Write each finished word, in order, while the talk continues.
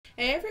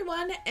Hey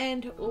everyone,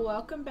 and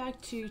welcome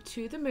back to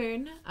the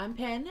Moon. I'm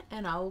Pen,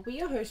 and I will be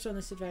your host on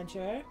this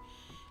adventure.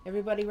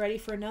 Everybody ready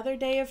for another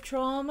day of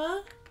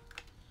trauma?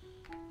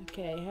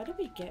 Okay, how do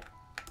we get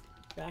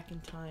back in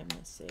time?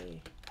 Let's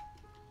see.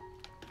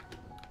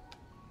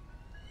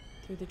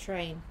 Through the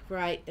train.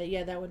 Right,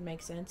 yeah, that would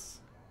make sense.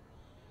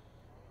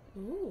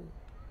 Ooh.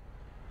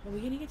 Are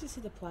we gonna get to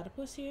see the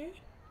platypus here?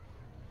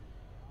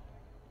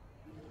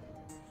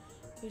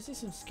 There's just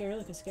some scary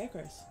looking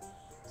scarecrows.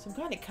 Some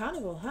kind of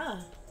carnival,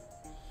 huh?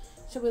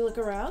 Shall we look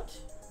around?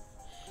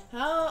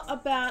 How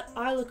about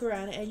I look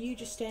around and you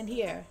just stand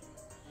here?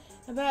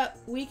 How about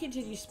we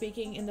continue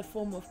speaking in the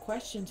form of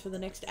questions for the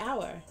next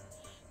hour?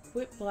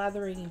 Quit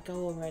blathering and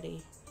go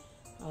already.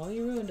 Oh,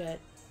 you ruined it.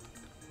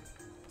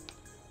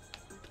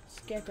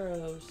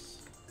 Scarecrows.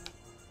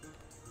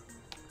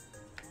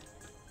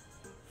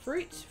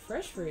 Fruits.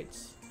 Fresh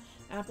fruits.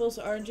 Apples,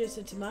 oranges,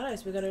 and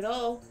tomatoes. We got it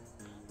all.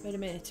 Wait a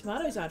minute.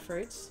 Tomatoes aren't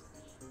fruits.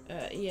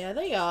 Yeah,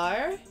 they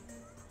are.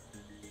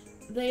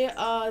 They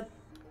are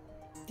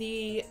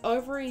the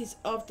ovaries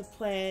of the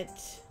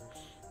plant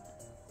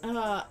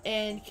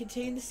and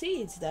contain the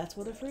seeds. That's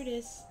what a fruit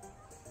is.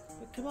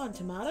 But come on,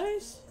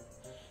 tomatoes?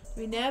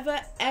 We never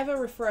ever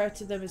refer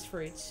to them as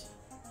fruits.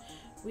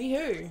 We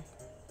who?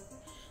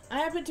 I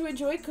happen to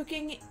enjoy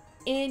cooking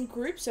in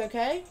groups,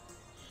 okay?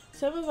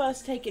 Some of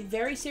us take it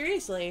very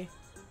seriously.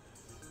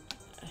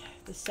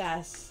 The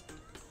sass.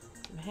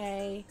 Some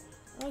hay.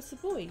 Oh, it's the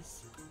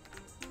boys.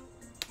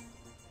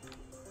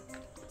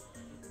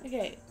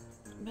 Okay.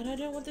 But I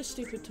don't want the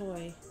stupid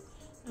toy.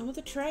 I want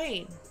the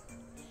train.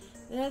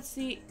 That's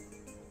the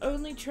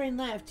only train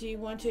left. Do you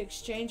want to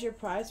exchange your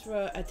prize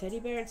for a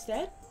teddy bear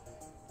instead?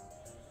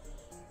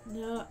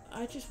 No,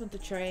 I just want the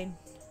train.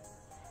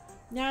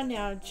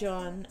 Now,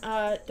 John.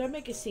 Don't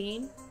make a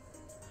scene.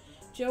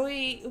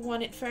 Joey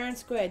won it fair and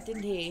square,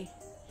 didn't he?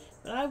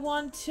 But I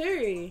won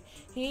too.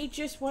 He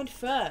just won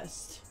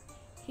first.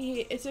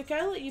 It's okay,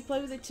 I'll let you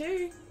play with it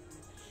too.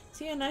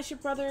 See how nice your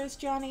brother is,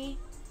 Johnny?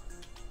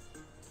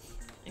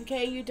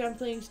 Okay, you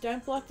dumplings,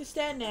 don't block the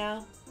stand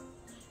now.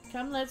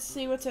 Come, let's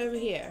see what's over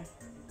here.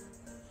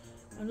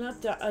 I'm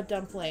not a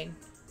dumpling.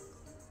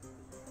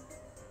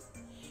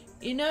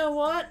 You know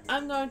what?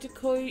 I'm going to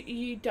call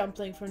you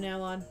Dumpling from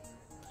now on.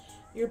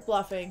 You're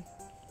bluffing.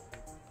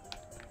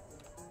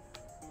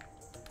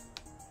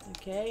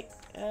 Okay,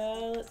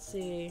 let's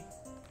see.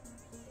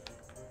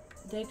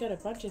 They got a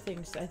bunch of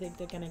things I think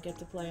they're gonna get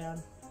to play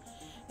on.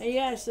 And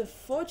yes, the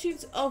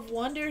fortunes of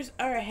wonders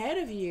are ahead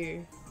of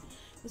you.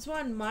 This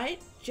one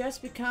might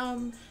just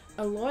become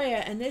a lawyer,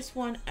 and this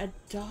one a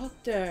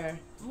doctor.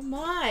 Oh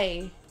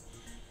my.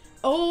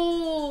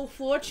 Oh,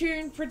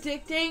 fortune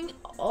predicting?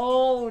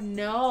 Oh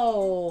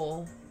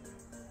no.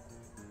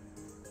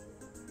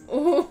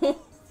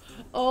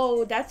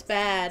 Oh, that's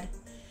bad.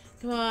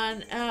 Come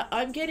on,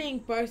 I'm getting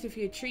both of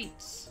your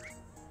treats.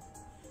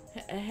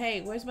 Hey,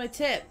 where's my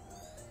tip?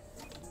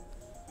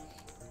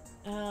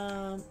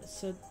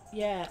 So,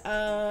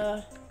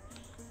 yeah,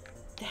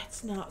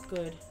 that's not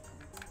good.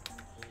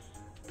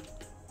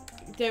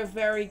 They're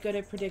very good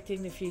at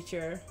predicting the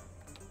future.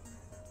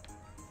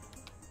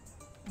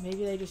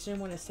 Maybe they just didn't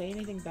want to say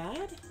anything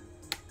bad?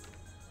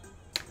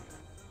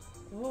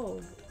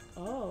 Oh.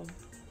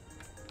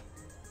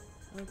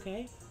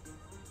 Okay.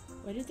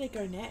 Where did they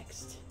go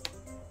next?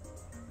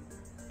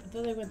 I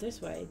thought they went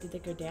this way. Did they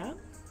go down?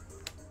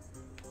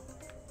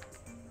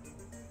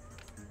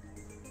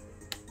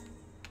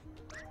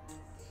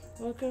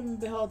 Welcome,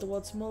 behold, the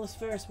world's smallest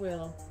Ferris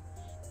wheel.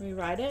 Can we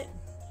ride it?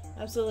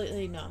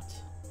 Absolutely not.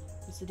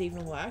 Does it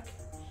even work?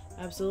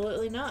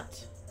 Absolutely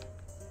not.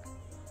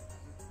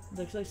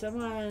 Looks like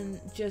someone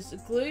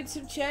just glued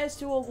some chairs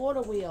to a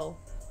water wheel.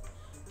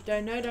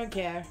 Don't know, don't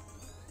care.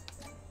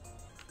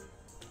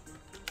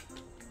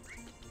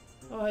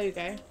 Oh, here you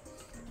go.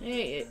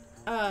 Hey,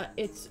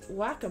 it's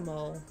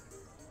whack-a-mole.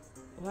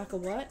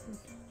 Whack-a-what?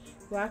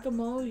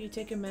 Whack-a-mole? You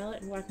take a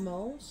mallet and whack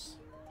moles?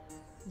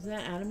 Is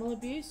that animal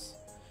abuse?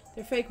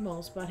 They're fake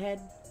moles,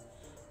 butthead.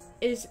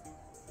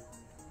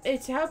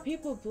 It's how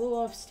people blew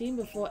off steam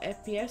before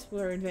FPS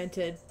were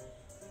invented.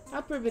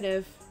 How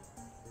primitive.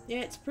 Yeah,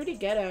 it's pretty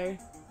ghetto.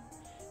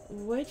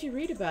 Where'd you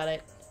read about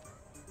it?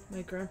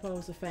 My grandpa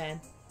was a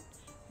fan.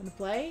 Wanna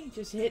play?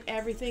 Just hit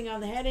everything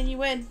on the head and you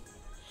win.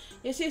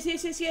 Yes.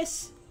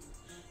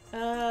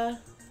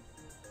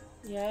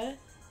 Yeah?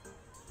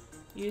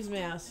 Use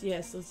mouse.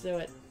 Yes, let's do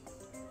it.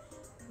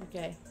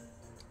 Okay.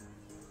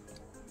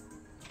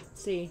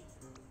 See.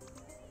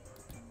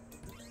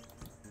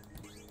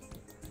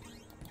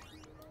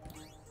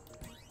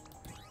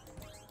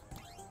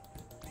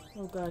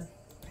 Oh god.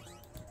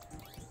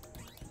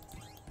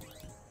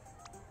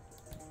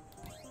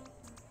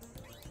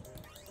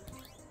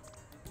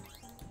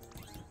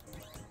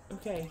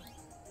 Okay.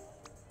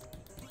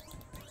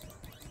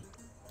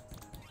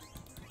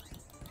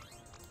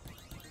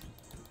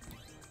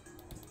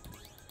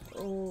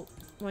 Oh,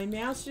 my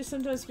mouse just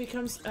sometimes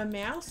becomes a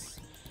mouse,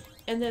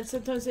 and then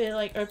sometimes it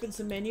like opens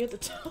the menu at the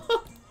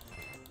top.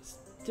 It's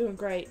doing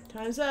great.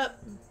 Time's up.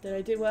 Did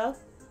I do well?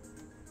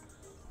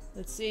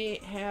 Let's see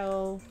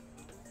how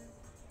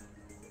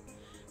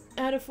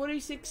Out of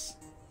 46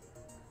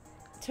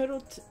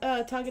 total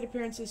target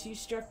appearances, you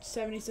struck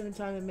 77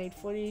 times and made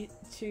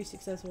 42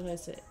 successful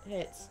hits.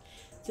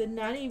 It's a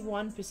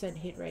 91%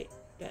 hit rate.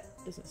 That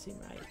doesn't seem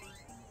right.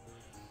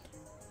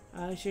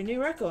 It's your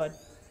new record.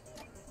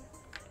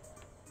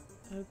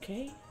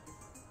 Okay.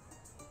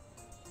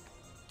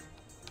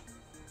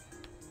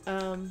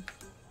 I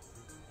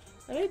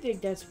don't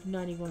think that's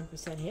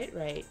 91% hit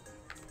rate.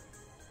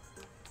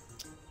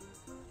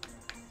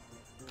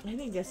 I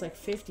think that's like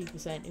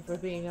 50% if we're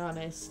being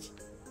honest.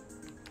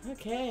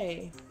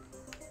 Okay.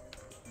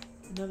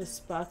 Another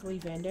sparkly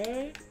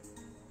vendor.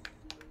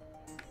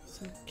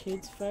 Some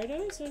kids'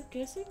 photos, I'm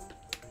guessing.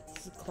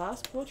 This is a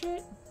class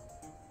portrait.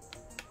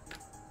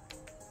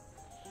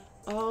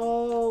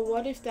 Oh,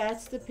 what if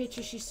that's the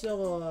picture she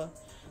saw?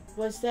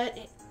 Was that...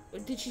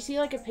 Did she see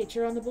like a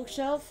picture on the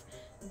bookshelf?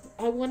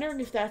 I'm wondering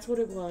if that's what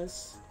it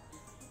was.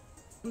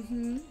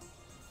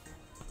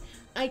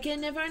 I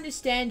can never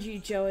understand you,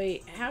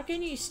 Joey. How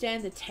can you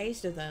stand the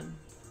taste of them?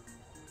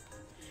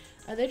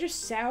 Are they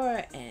just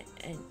sour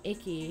and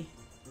icky?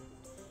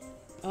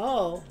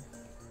 Oh.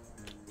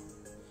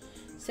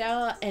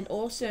 Sour and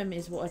awesome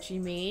is what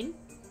you mean.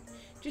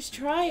 Just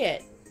try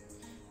it.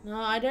 No,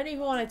 I don't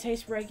even want to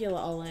taste regular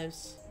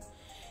olives.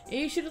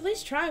 You should at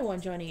least try one,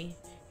 Johnny.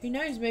 Who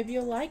knows, maybe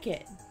you'll like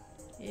it.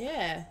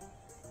 Yeah.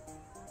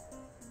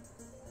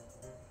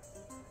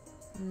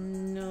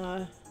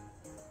 No.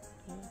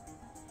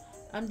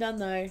 I'm done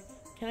though.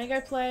 Can I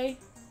go play?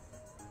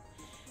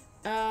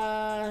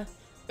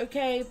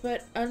 Okay,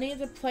 but only at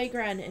the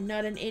playground and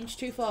not an inch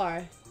too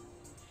far.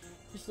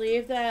 Just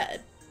leave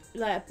that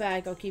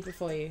bag, I'll keep it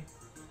for you.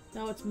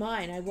 No, it's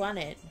mine, I want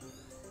it.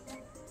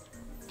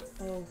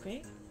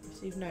 Okay.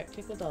 Receive note,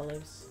 pickled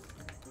olives.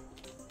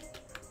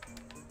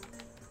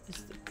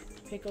 Is the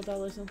pickled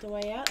olives not the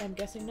way out? I'm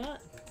guessing not.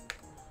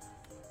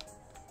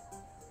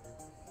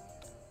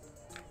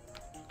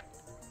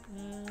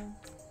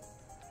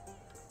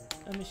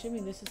 I'm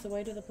assuming this is the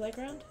way to the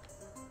playground?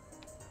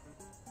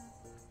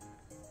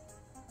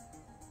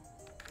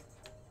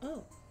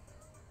 Oh.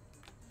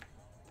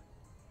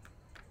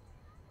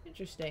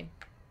 Interesting.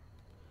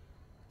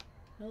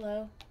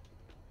 Hello.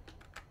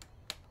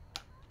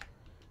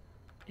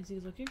 Is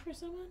he looking for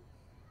someone?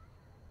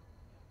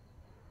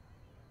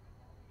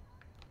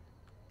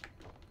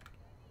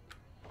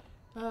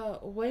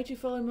 Way to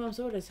follow Mom's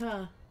orders,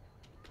 huh?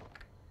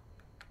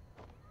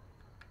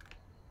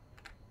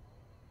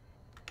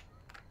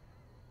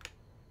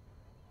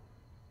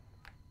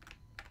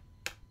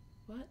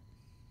 What?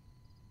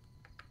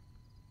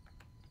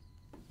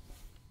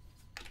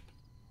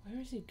 Where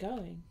is he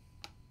going?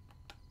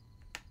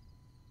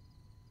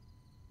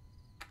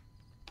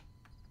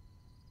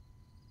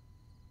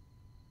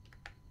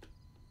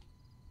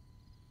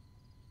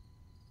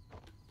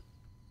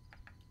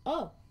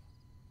 Oh.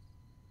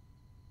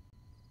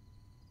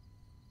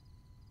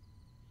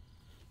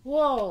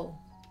 Whoa.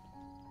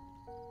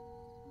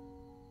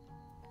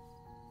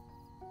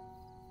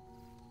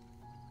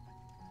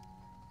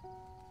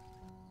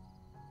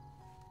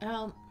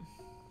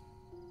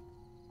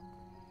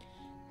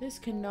 This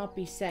cannot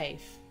be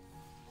safe.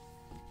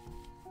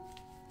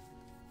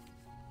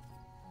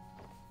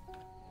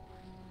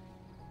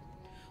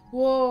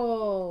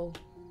 Whoa.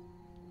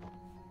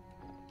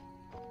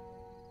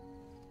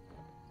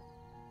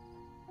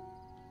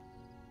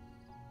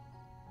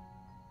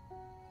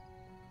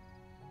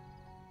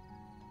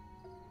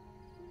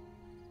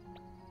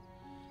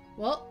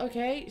 Well,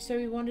 okay, so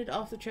he wandered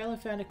off the trail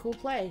and found a cool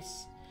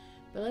place.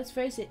 But let's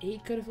face it, he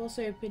could have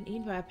also been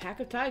eaten by a pack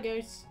of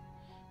tigers.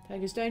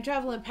 Tigers don't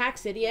travel in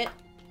packs, idiot.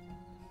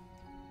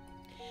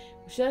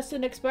 It's just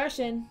an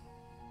expression.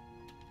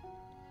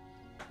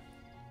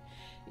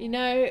 You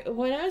know,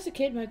 when I was a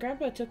kid, my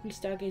grandpa took me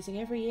stargazing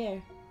every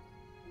year.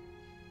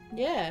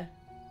 Yeah.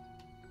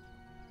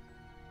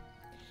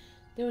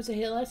 There was a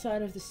hill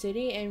outside of the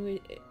city and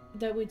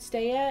that we'd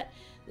stay at,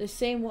 the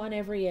same one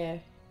every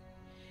year.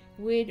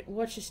 We'd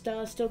watch the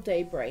stars till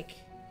daybreak.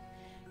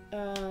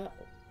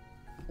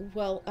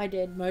 Well, I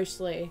did,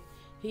 mostly.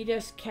 He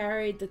just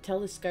carried the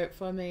telescope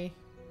for me.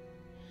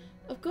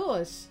 Of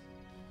course.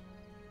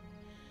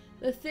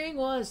 The thing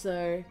was,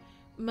 though,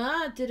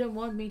 Ma didn't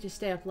want me to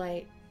stay up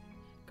late.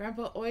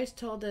 Grandpa always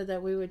told her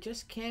that we were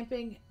just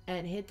camping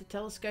and hid the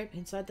telescope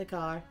inside the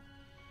car.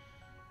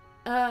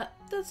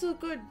 That's all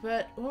good,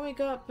 but when we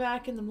got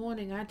back in the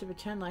morning, I had to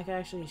pretend like I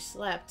actually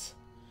slept.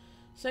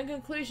 So in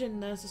conclusion,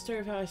 there's the story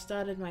of how I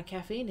started my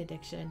caffeine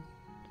addiction.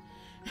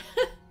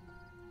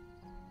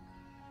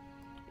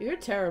 You're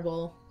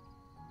terrible.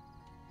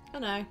 I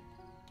know.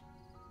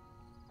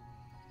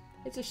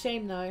 It's a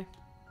shame, though.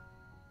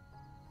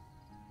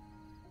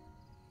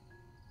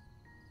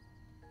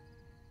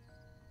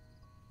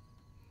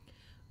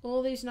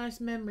 All these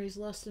nice memories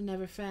lost and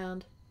never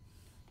found.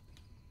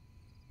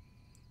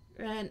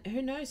 And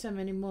who knows how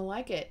many more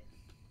like it.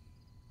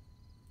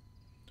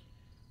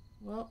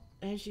 Well,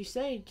 as you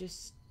say,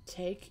 just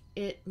take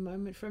it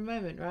moment for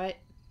moment, right?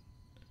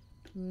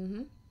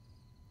 Mm-hmm.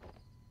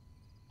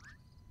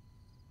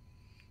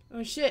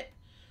 Oh shit.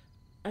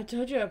 I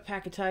told you a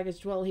pack of tigers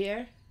dwell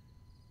here.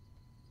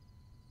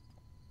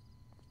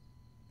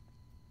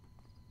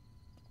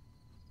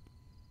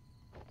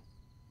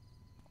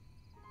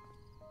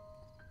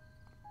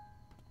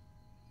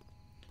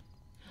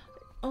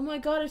 Oh my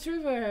god, it's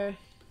River.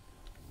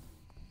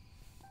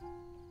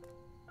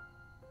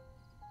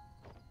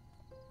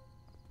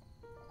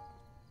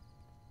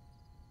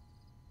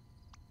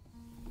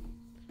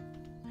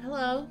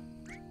 Hello.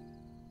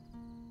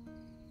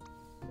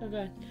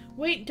 Okay.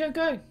 Wait, don't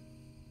go.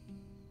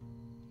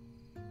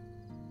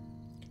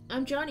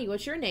 I'm Johnny.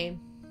 What's your name?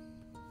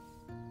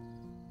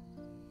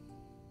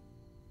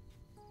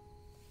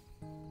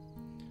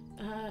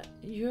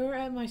 You're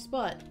at my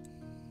spot.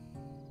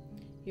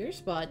 Your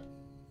spot?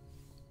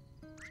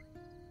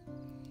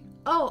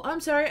 Oh, I'm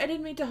sorry. I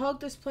didn't mean to hog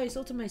this place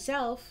all to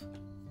myself.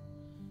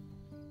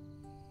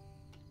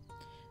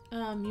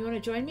 You want to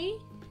join me?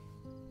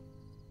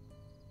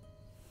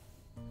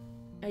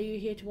 Are you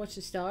here to watch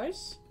the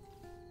stars?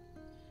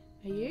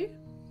 Are you?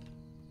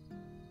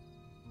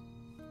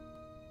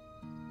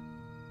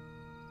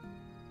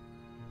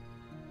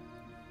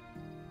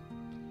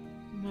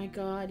 Oh my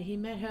god, he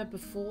met her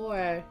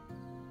before.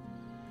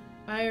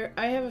 I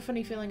have a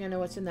funny feeling I know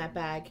what's in that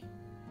bag.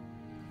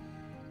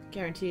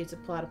 Guarantee it's a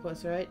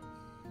platypus, right?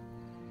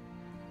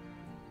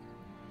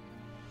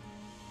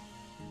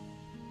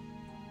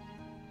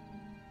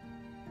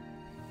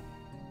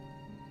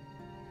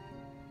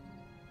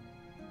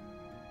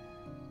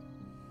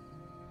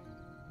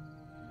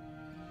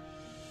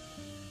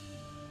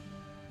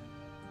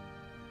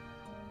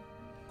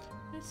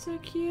 That's so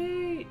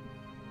cute.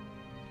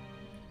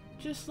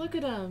 Just look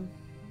at him.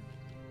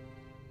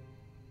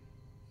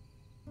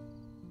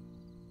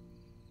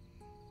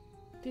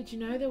 Did you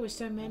know there were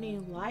so many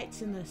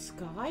lights in the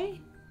sky?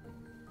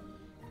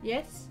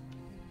 Yes?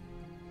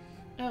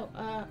 Oh,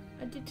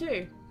 I did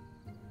too.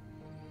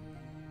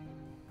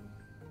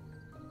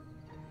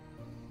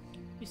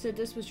 You said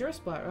this was your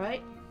spot,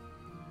 right?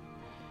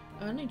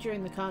 Only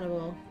during the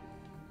carnival.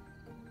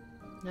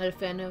 Not a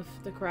fan of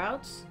the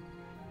crowds?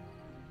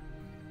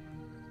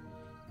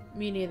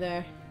 Me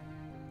neither.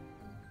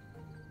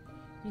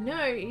 You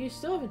know, you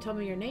still haven't told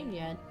me your name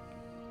yet.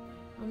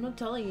 I'm not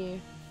telling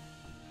you.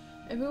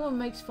 Everyone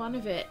makes fun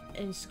of it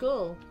in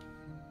school.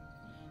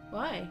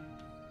 Why?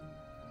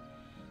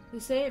 They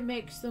say it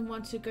makes them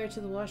want to go to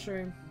the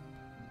washroom.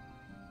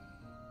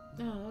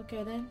 Oh,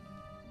 okay then.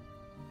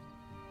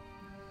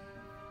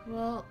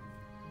 Well,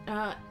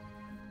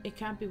 it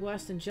can't be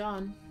worse than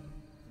John.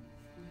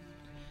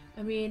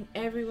 I mean,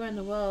 everywhere in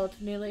the world,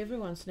 nearly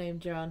everyone's named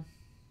John.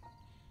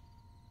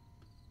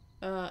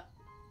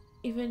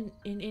 Even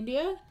in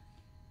India?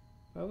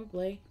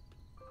 Probably.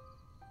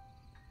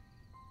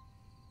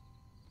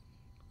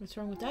 What's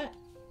wrong with that?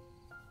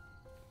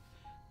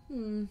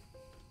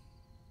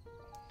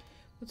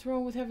 What's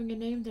wrong with having a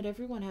name that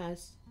everyone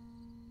has?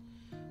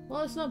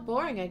 Well, it's not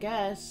boring, I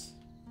guess.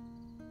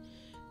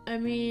 I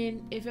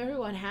mean, if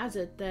everyone has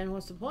it, then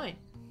what's the point?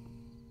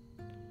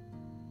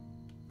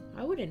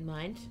 I wouldn't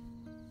mind.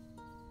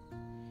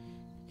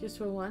 Just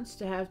for once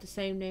to have the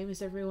same name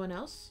as everyone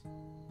else.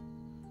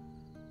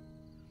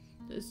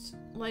 It's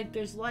like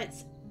there's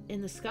lights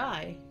in the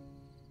sky.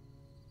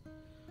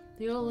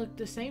 They all look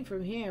the same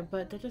from here,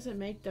 but that doesn't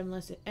make them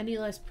any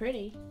less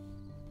pretty.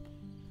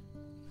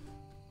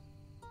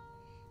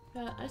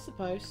 I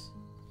suppose.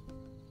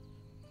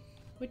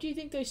 What do you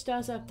think those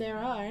stars up there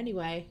are,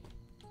 anyway?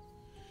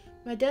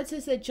 My dad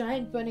says they're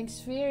giant burning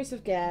spheres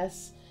of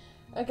gas.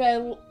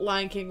 Okay,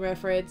 Lion King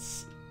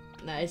reference.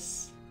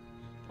 Nice.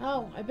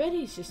 Oh, I bet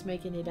he's just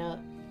making it up.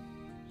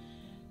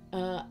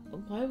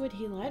 Why would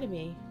he lie to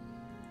me?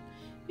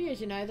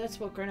 Because, you know, that's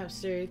what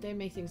grown-ups do. They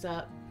make things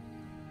up.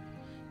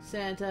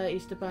 Santa,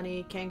 Easter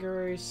Bunny,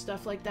 kangaroos,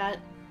 stuff like that.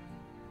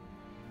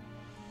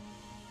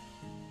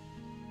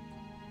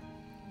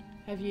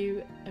 Have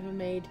you ever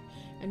made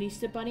an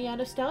Easter Bunny out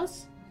of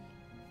stars?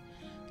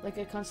 Like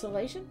a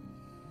constellation?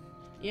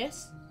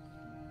 Yes?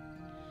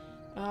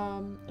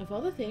 Of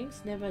other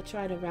things, never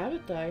tried a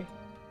rabbit though.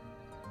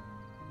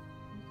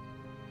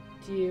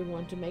 Do you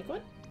want to make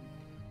one?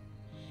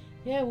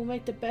 Yeah, we'll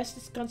make the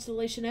bestest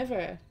constellation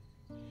ever.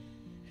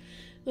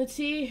 Let's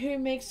see who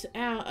makes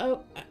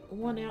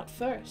one out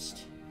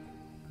first.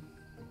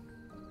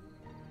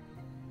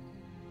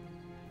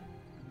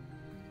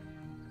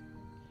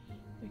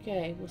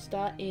 Okay, we'll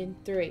start in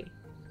 3.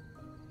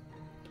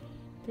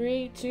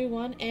 3, 2,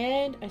 1,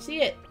 and I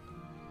see it!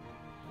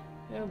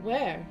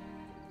 Where?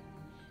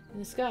 In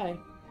the sky.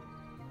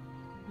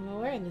 Well,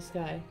 where in the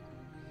sky?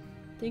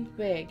 Think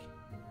big.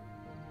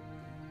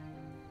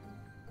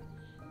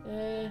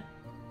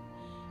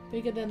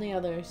 Bigger than the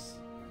others.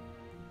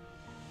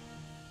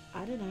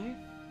 I don't know.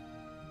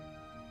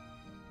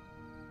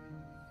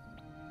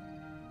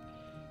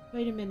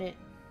 Wait a minute.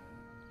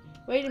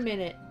 Wait a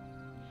minute.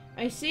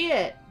 I see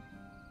it!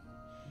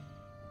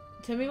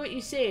 Tell me what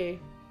you see.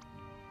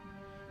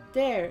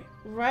 There.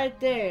 Right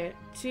there.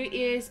 2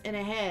 ears and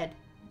a head.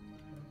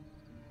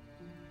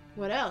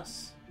 What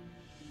else?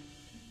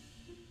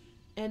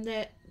 And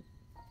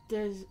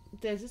there's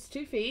its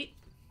 2 feet.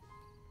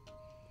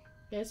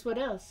 Yes, what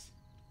else?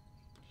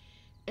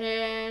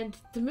 And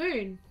the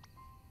moon.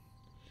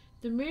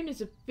 The moon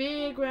is a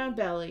big round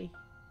belly.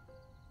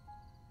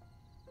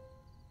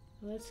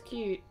 Well, that's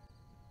cute.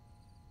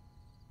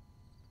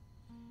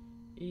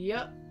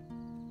 Yup.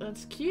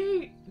 That's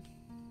cute.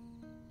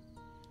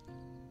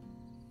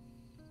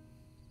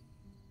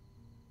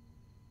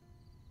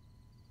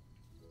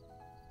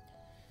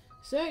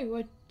 So,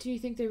 what do you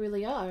think they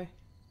really are?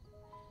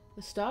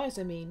 The stars,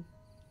 I mean.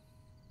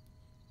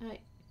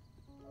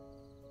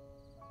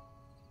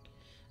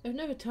 I've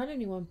never told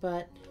anyone,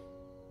 but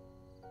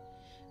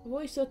I've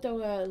always thought they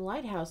were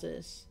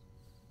lighthouses.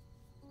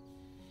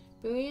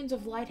 Billions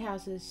of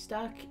lighthouses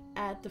stuck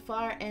at the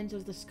far ends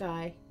of the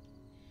sky.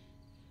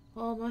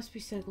 Oh, it must be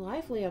so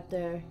lively up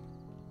there.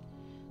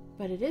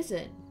 But it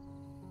isn't.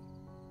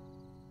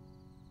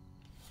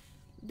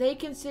 They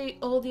can see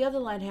all the other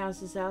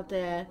lighthouses out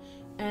there,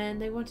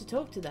 and they want to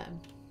talk to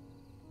them.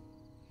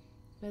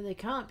 But they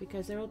can't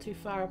because they're all too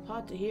far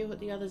apart to hear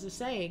what the others are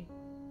saying.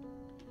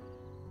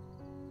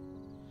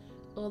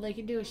 All they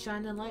can do is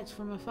shine their lights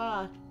from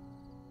afar.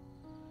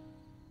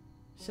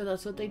 So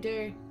that's what they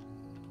do.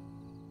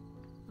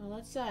 Well,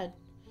 that's sad.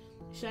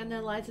 Shine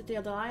their lights at the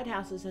other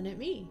lighthouses and at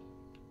me.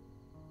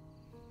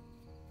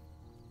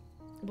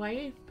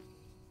 Why?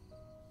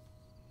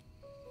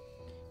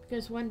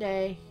 Because one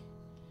day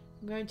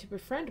I'm going to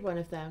befriend one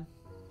of them.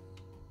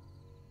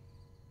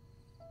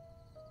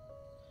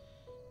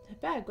 That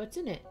bag, what's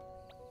in it?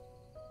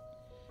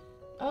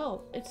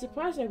 Oh, it's the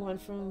prize I won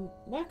from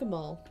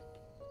Whack-A-Mole.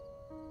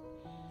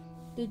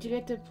 Did you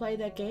get to play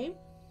that game?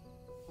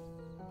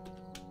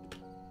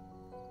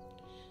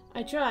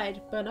 I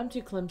tried, but I'm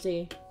too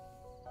clumsy.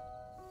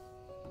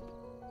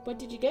 What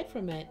did you get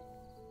from it?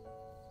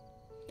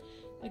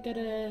 I got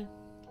a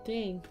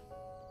thing.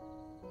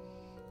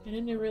 I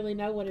didn't really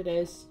know what it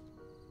is.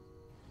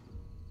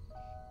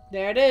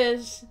 There it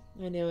is!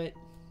 I knew it.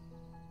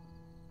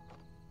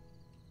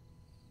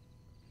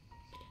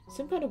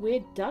 Some kind of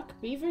weird duck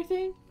beaver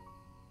thing?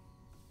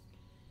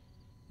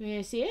 May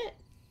I see it?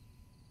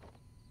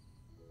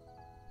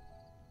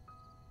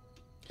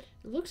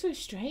 It looks so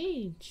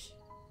strange.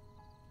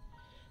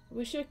 I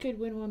wish I could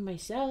win one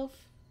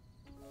myself.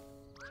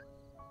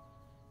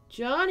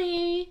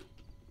 Johnny!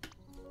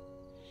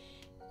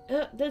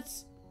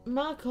 That's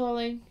Ma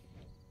calling.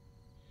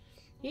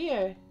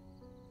 Here.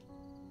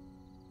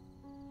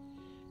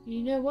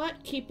 You know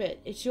what? Keep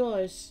it. It's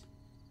yours.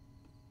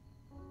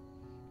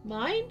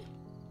 Mine?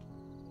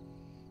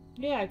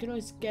 Yeah, I can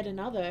always get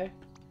another.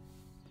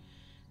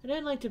 I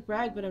don't like to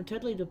brag, but I'm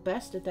totally the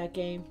best at that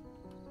game.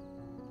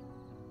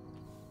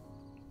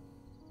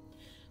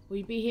 Will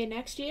you be here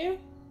next year?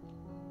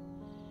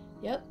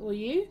 Yep, will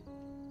you?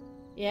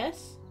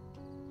 Yes?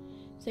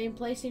 Same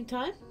place, same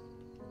time?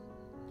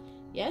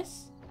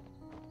 Yes?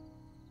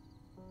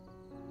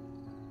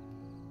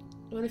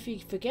 What if you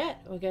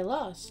forget or get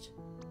lost?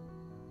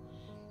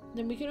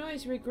 Then we can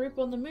always regroup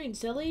on the moon,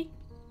 silly.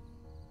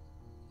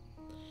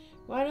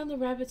 Right on the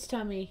rabbit's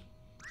tummy.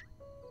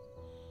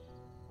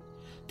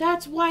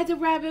 That's why the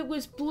rabbit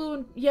was blue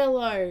and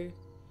yellow.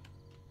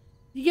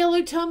 The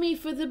yellow tummy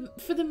for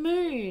the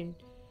moon.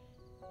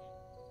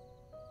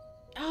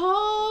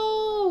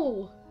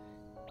 Oh!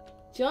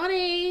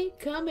 Johnny,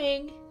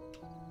 coming.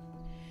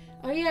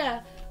 Oh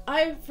yeah,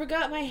 I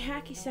forgot my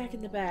hacky sack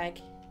in the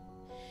bag.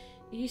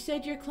 You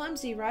said you're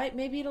clumsy, right?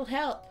 Maybe it'll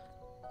help.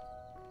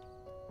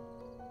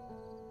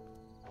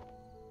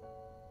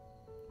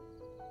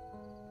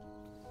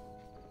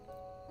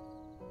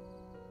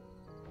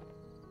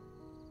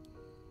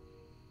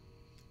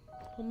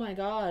 Oh my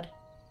god.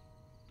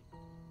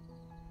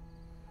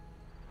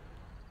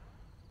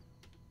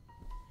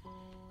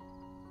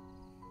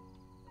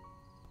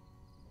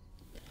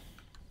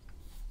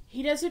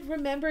 He doesn't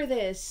remember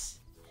this.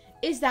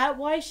 Is that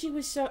why she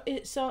was so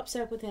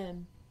upset with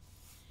him?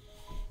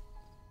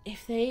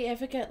 If they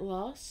ever get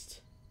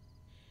lost...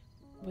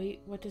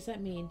 Wait, what does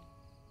that mean?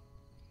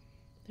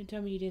 Don't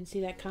tell me you didn't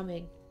see that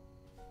coming.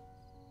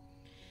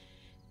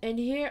 And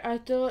here I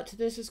thought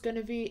this was going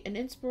to be an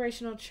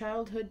inspirational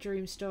childhood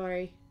dream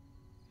story.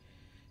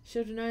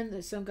 Should have known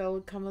that some girl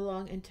would come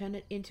along and turn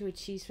it into a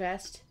cheese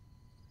fest.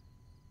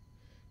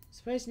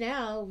 Suppose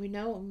now we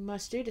know what we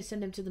must do to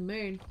send him to the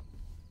moon.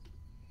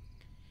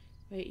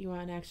 Wait, you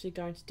aren't actually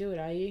going to do it,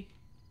 are you?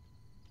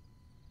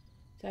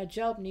 It's our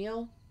job,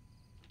 Neil.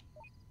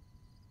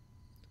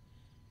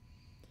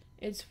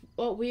 It's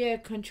what we are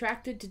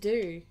contracted to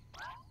do.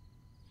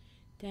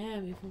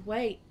 Damn, if we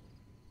wait.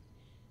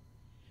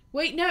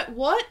 Wait, no,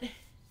 what?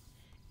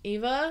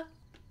 Eva?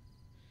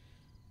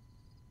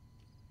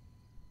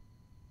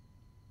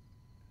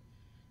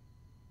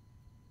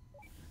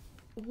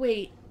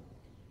 Wait,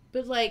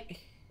 but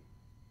like,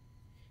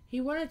 he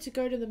wanted to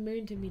go to the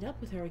moon to meet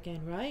up with her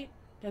again, right?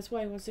 That's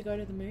why he wants to go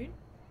to the moon?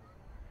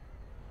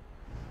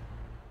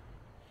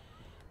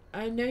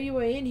 I know you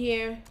were in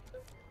here.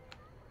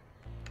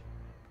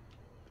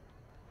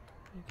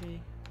 Okay.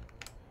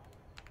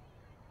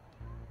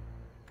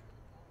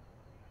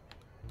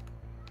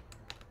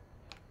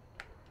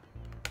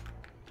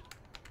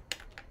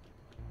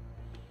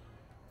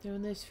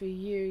 Doing this for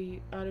you,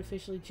 you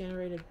artificially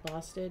generated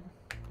bastard.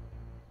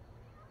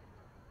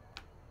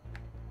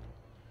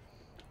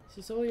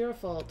 This is all your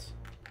fault.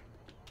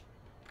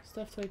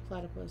 Stuffed toy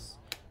platypus.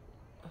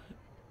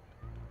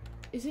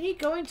 Isn't he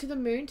going to the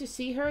moon to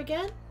see her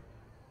again?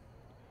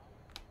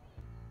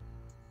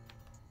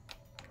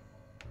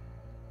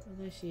 Oh,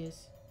 there she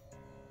is.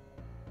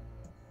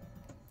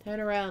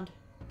 Turn around.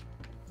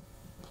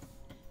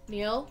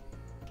 Neil?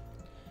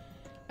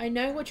 I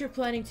know what you're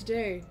planning to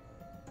do.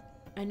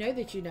 I know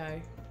that you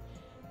know.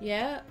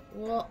 Yeah?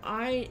 Well,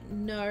 I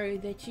know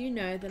that you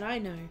know that I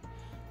know.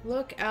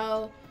 Look,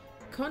 our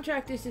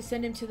contract is to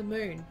send him to the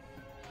moon.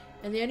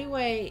 And the only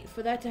way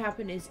for that to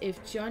happen is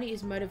if Johnny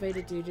is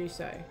motivated to do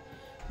so.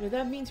 But if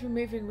that means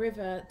removing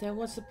River, then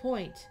what's the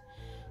point?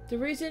 The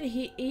reason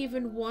he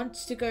even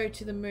wants to go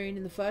to the moon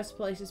in the first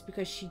place is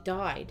because she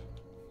died.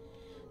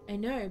 I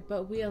know,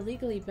 but we are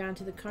legally bound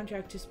to the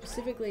contract to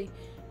specifically...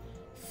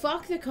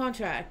 Fuck the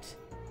contract!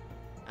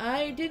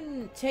 I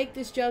didn't take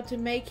this job to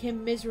make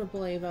him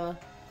miserable, Ava.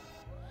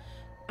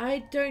 I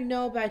don't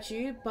know about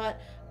you, but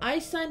I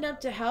signed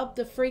up to help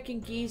the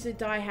freaking geezer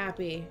die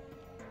happy.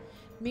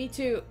 Me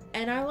too,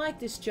 and I like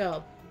this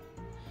job.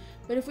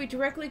 But if we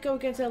directly go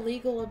against our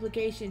legal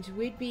obligations,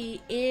 we'd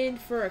be in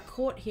for a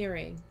court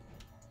hearing.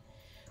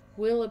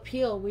 We'll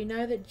appeal. We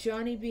know that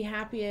Johnny'd be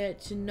happier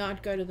to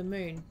not go to the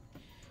moon.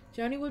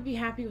 Johnny would be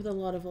happy with a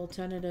lot of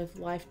alternative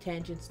life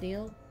tangents,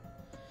 Neil.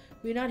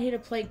 We're not here to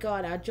play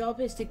God. Our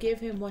job is to give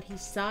him what he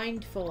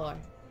signed for.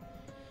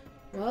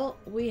 Well,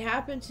 we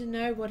happen to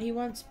know what he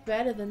wants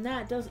better than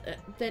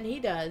than he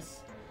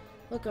does.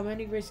 Look, I'm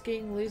only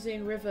risking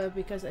losing River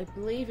because I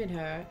believe in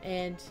her,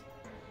 and...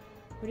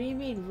 What do you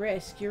mean,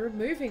 risk? You're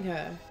removing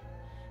her.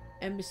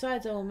 And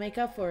besides, I will make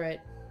up for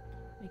it.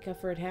 Make up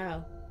for it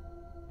how?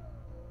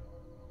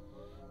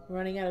 We're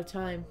running out of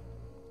time.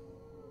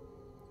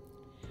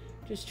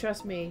 Just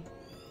trust me.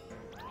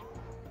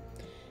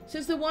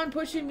 Since the one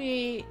pushing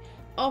me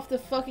off the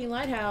fucking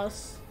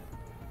lighthouse.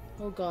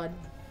 Oh god.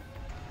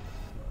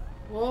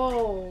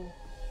 Whoa.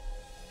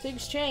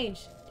 Things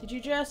changed. Did you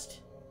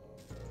just...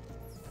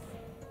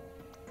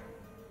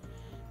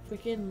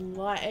 Freaking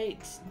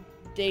light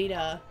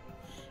data.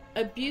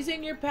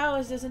 Abusing your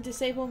powers doesn't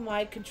disable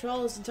my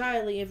controls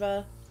entirely,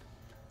 Eva.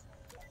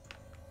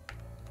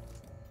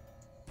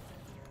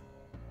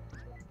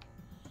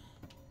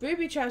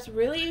 Booby traps,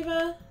 really,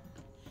 Eva?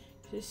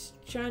 Just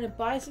trying to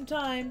buy some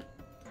time.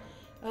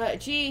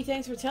 Gee,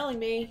 thanks for telling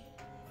me.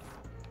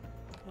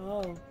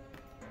 Oh.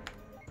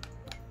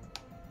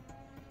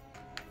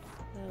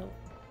 Oh.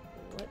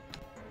 What?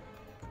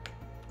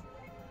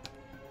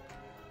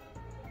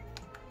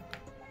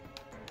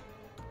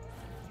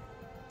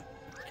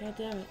 God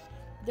damn it.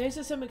 Those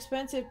are some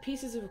expensive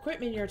pieces of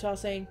equipment you're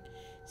tossing.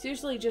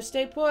 Seriously, just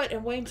stay put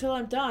and wait until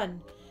I'm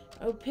done.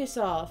 Oh, piss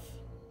off.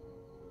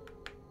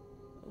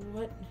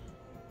 What?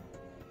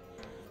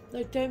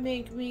 Look, don't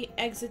make me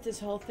exit this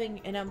whole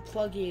thing and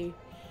unplug you.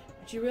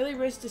 Would you really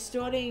risk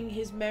distorting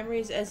his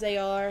memories as they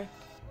are?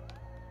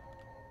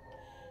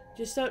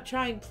 Just stop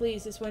trying,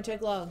 please. This won't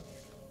take long.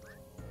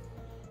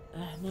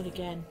 Not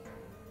again.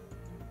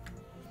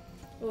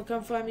 Well,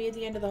 come find me at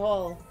the end of the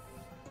hall.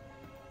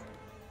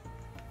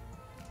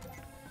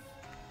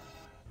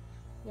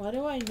 Why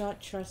do I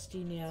not trust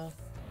you now?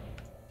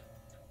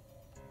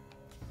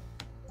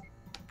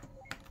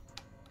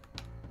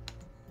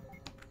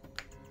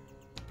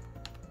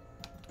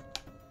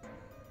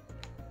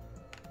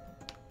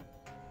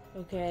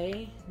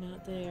 Okay,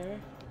 not there.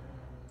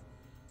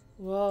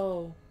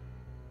 Whoa.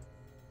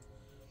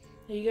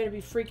 You gotta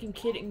be freaking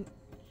kidding.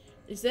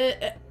 Is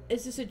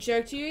this a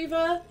joke to you,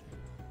 Eva?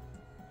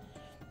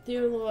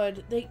 Dear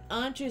Lord, they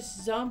aren't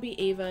just zombie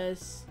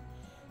Evas.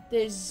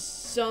 There's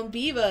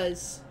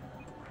zombievas.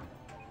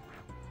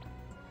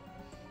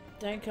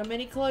 Don't come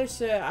any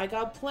closer. I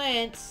got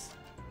plants.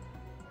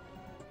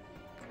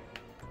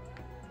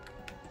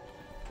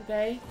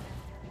 Okay.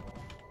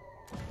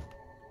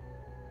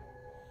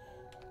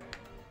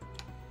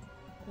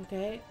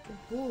 Okay.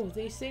 Ooh,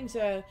 these things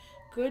are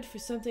good for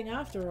something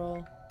after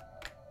all.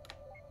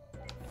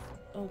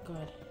 Oh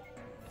god.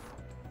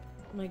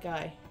 My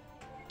guy.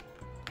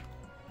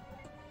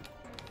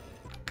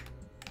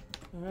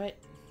 Alright.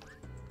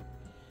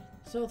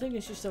 This whole thing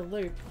is just a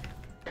loop.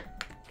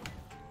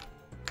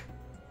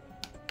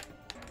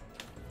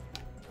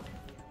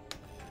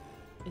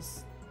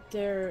 Is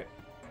there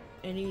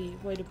any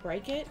way to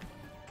break it?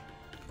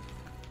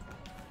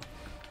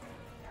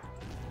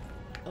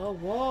 Oh,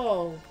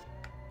 whoa.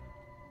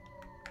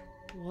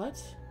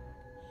 What?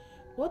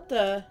 What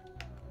the?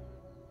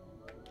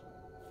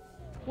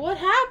 What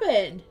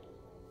happened?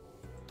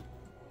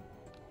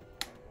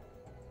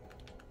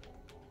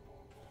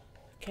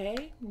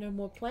 Okay, no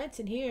more plants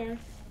in here.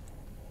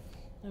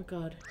 Oh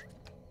god.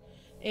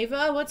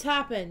 Ava, what's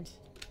happened?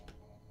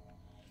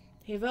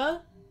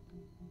 Ava?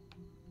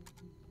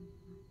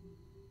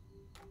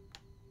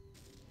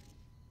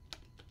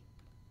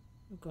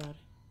 Oh god.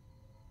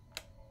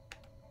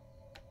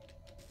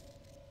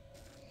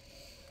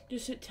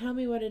 Just tell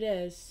me what it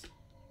is.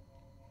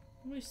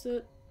 What is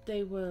the...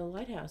 they were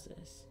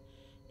lighthouses.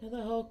 Now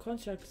the whole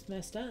construct is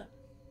messed up.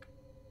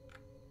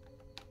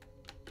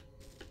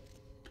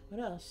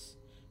 What else?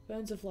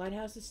 Bones of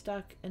lighthouses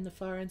stuck in the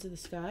far ends of the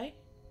sky?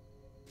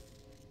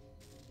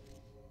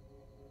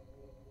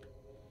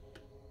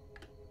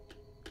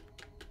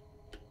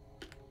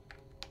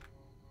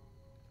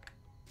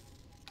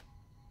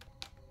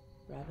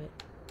 Rabbit.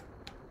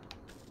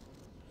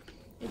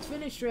 It's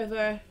finished,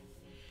 River.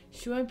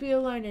 She won't be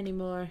alone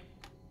anymore.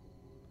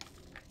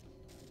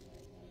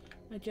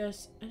 I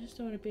just don't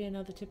want to be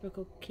another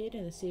typical kid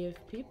in a sea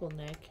of people,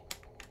 Nick.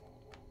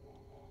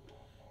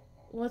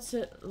 What's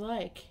it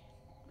like?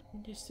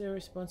 Just their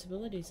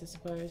responsibilities, I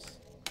suppose.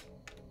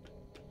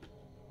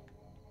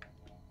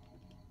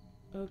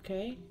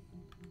 Okay.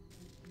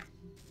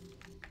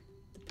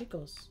 The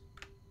pickles.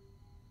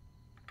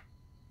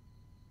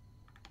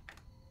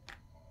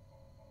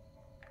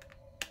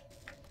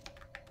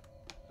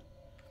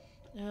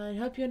 I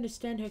hope you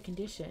understand her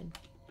condition.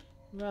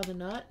 Rather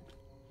not.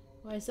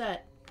 Why is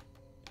that?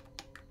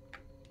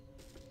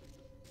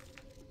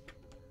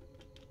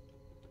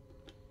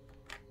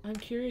 I'm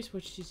curious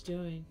what she's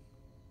doing.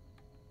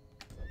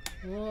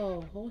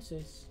 Whoa,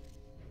 horses.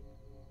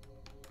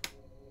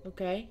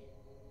 Okay.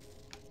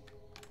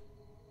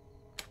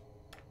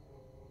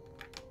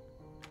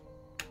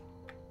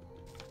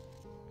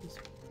 He's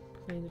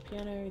playing the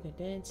piano, they're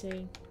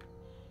dancing.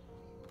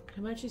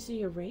 How much is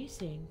he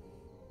erasing?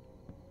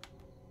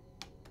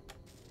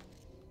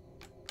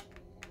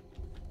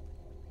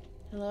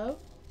 Hello?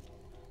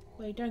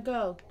 Wait, don't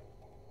go.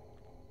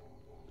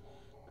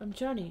 I'm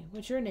Johnny.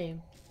 What's your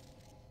name?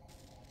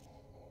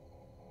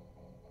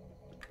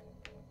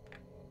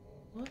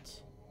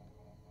 What?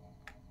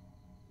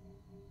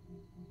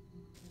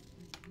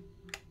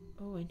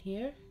 Oh, in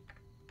here?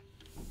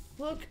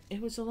 Look, it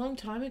was a long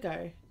time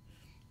ago.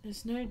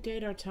 There's no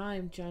date or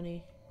time,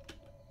 Johnny.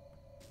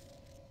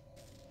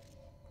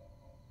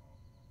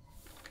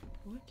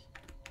 What?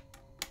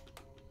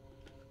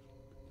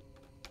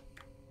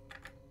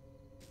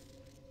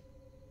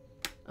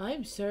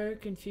 I'm so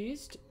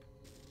confused.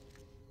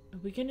 Are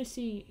we gonna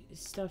see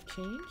stuff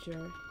change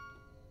or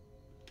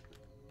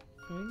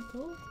phone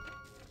call?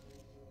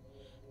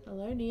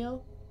 Hello,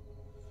 Neil.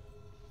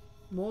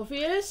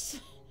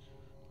 Morpheus?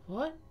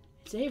 What?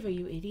 It's Ava,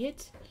 you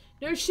idiot.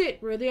 No shit,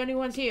 we're the only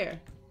ones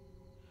here.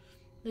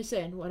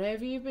 Listen,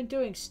 whatever you've been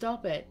doing,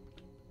 stop it.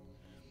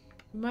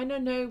 We might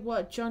not know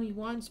what Johnny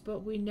wants,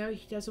 but we know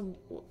he doesn't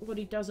what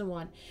he doesn't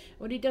want.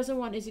 What he doesn't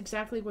want is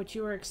exactly what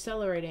you are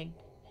accelerating.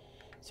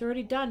 It's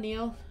already done,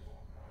 Neil.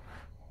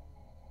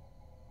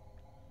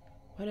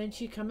 Why didn't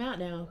she come out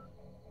now?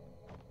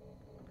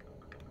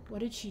 What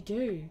did she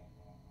do?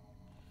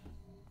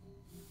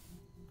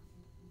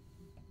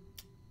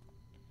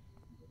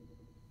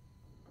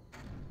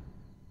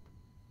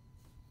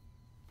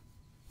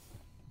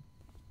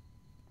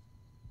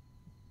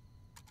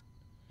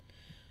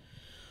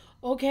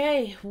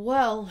 Okay,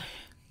 well,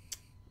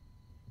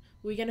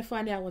 we're going to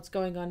find out what's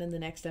going on in the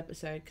next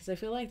episode, because I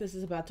feel like this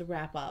is about to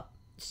wrap up.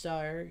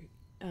 So,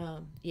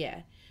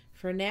 yeah.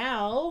 For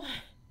now,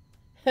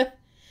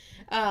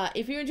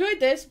 if you enjoyed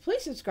this,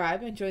 please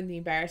subscribe and join the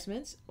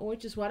embarrassments,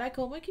 which is what I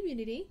call my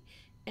community.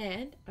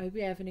 And I hope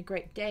you're having a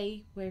great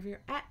day, wherever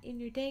you're at in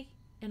your day.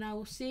 And I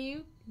will see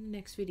you in the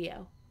next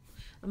video.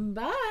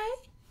 Bye!